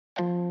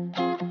Good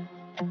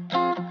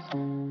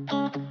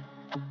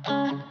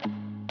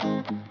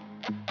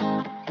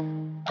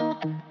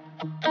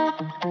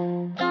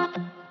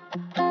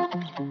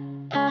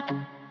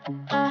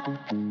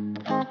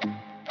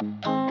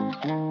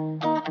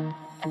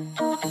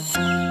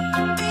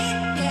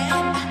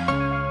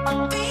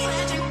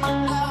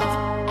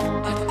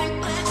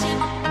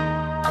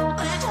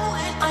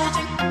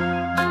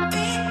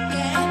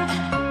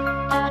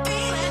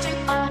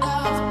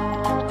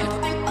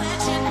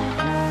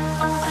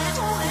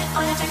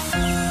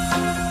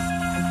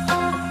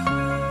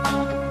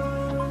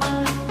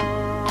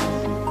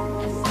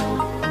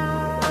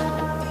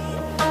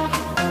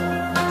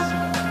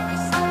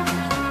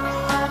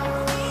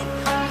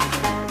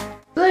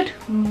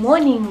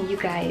morning, you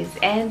guys,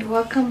 and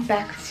welcome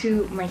back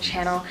to my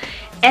channel.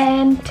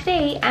 And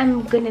today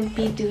I'm gonna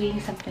be doing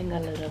something a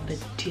little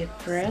bit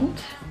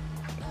different.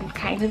 I'm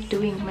kind of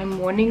doing my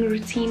morning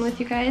routine with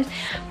you guys,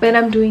 but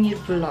I'm doing it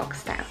vlog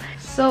style.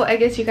 So I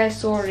guess you guys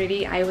saw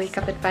already, I wake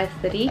up at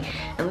 5:30,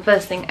 and the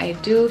first thing I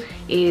do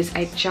is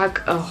I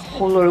chug a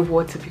whole lot of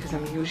water because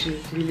I'm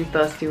usually really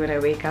thirsty when I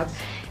wake up,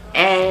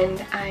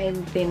 and I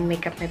then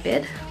make up my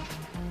bed.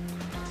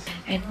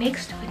 And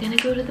next we're gonna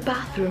go to the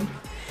bathroom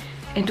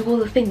and do all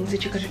the things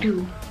that you're gonna do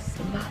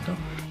in the bathroom.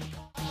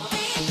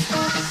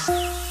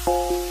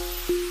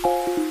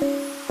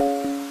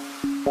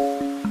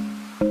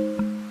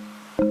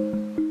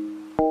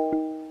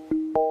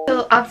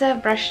 So after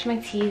I've brushed my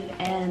teeth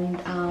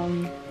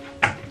and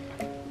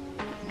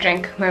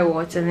drank my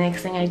water, the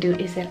next thing I do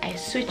is that I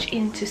switch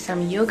into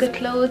some yoga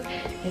clothes,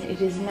 and it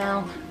is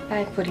now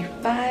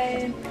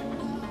 5:45.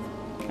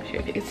 Not sure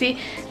if you can see,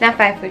 now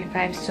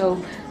 5:45.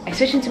 So I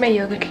switch into my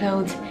yoga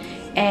clothes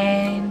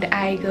and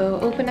I go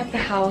open up the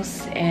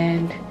house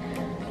and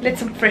let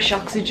some fresh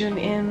oxygen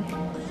in,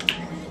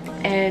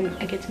 and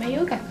I get to my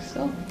yoga.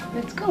 So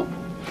let's go.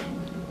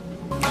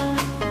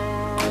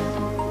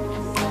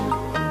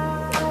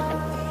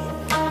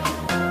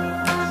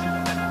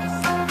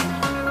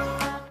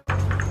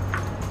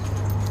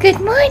 Good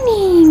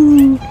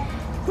morning!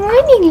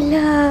 Morning,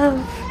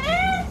 love!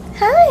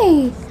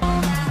 Hi!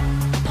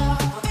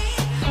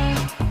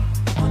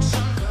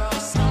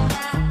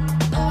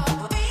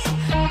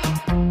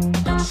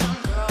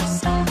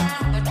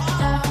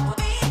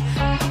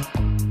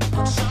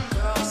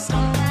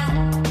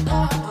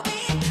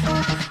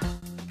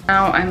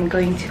 Now I'm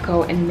going to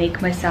go and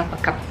make myself a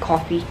cup of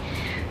coffee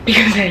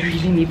because I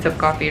really need some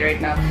coffee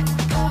right now.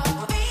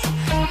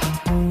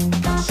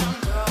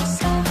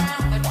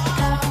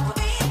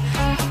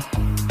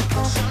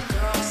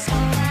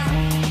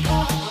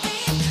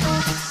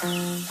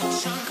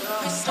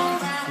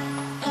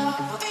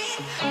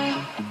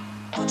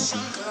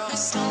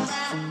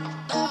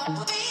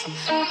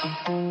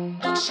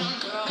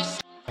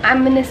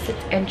 I'm gonna sit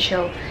and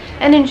chill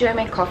and enjoy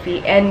my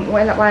coffee, and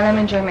while I'm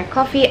enjoying my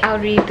coffee, I'll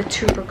read the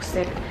two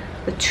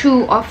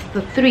of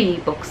the three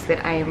books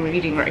that I am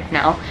reading right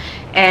now.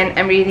 And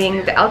I'm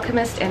reading The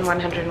Alchemist and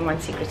 101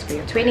 Secrets for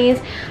Your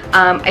 20s.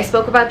 I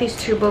spoke about these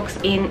two books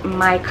in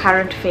my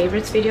current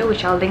favorites video,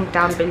 which I'll link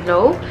down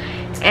below.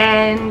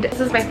 And this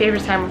is my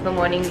favorite time of the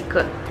morning,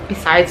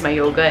 besides my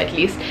yoga at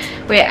least,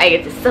 where I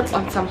get to sip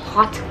on some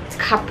hot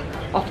cup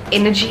of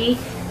energy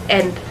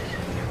and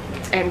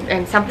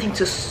something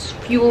to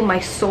fuel my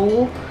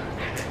soul.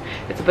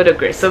 It's a bit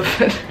aggressive,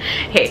 but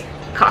hey,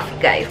 coffee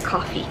guys,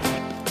 coffee.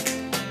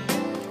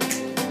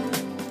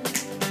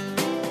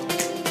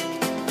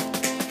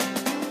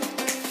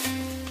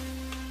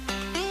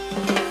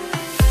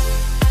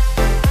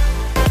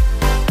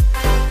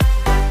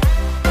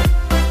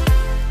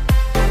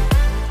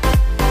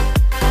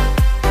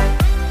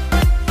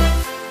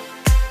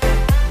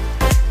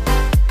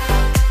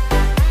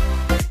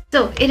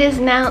 So it is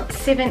now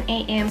 7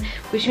 a.m,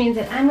 which means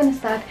that I'm gonna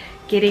start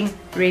getting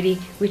ready,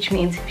 which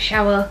means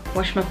shower,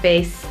 wash my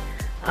face,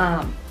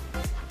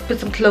 put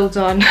some clothes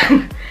on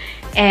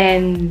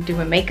and do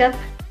my makeup.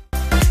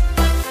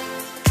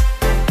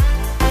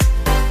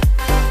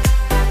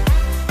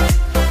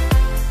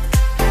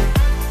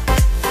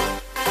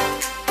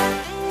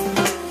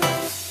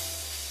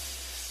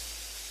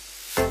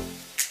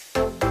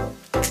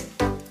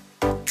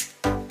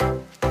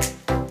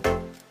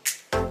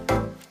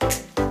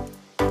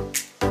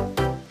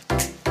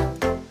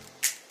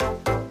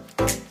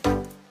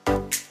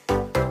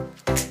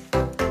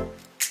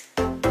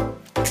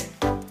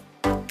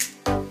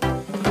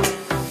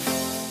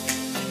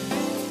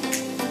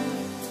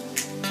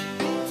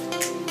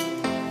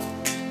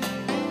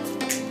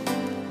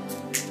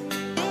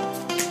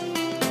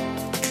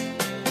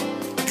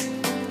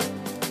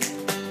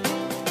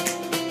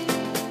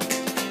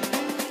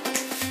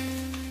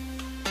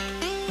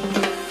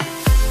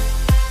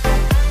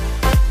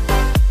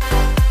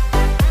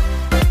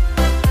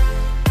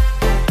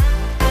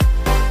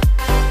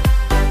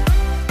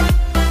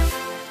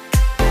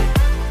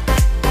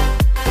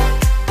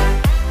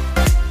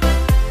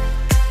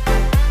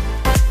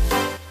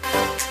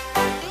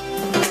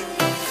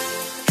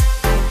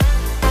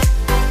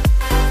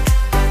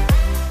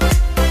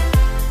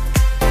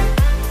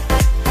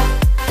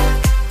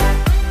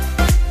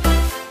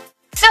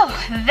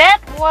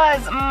 that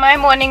was my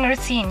morning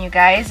routine, you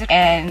guys.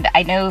 And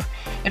I know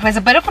it was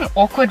a bit of an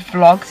awkward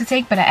vlog to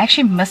take, but I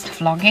actually missed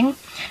vlogging,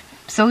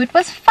 so it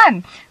was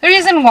fun. The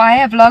reason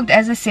why I vlogged,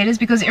 as I said, is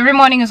because every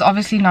morning is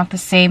obviously not the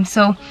same.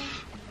 So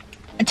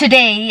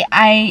today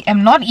I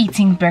am not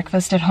eating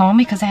breakfast at home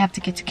because I have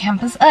to get to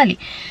campus early.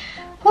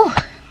 Whew,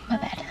 my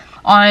bad.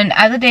 On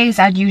other days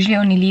I'd usually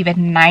only leave at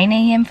 9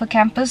 AM for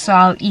campus, so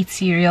I'll eat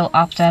cereal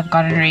after I've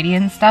gotten ready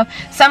and stuff.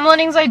 Some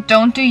mornings I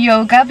don't do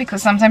yoga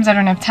because sometimes I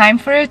don't have time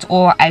for it,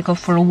 or I go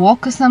for a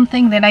walk or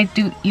something. Then I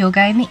do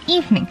yoga in the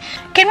evening.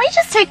 Can we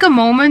just take a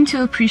moment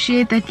to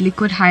appreciate that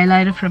liquid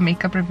highlighter from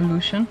Makeup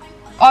Revolution?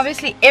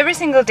 Obviously every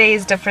single day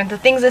is different. The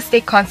things that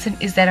stay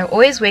constant is that I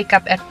always wake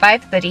up at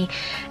 5:30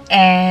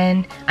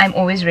 and I'm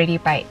always ready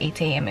by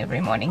 8 AM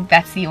every morning.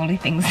 That's the only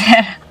things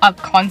that are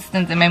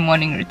constant in my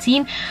morning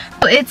routine.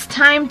 So it's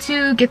time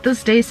to get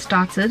this day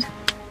started.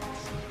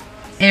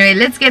 Anyway,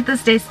 let's get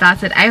this day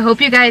started. I hope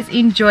you guys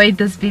enjoyed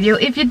this video.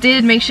 If you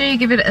did, make sure you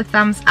give it a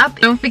thumbs up.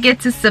 Don't forget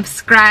to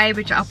subscribe,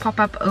 which I'll pop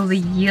up over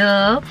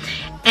here.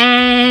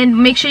 And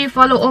make sure you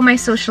follow all my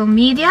social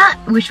media,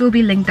 which will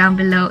be linked down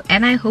below.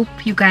 And I hope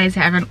you guys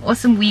have an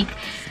awesome week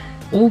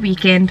or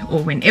weekend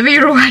or whenever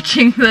you're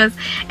watching this.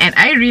 And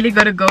I really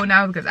gotta go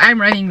now because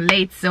I'm running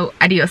late. So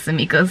adios,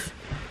 amigos.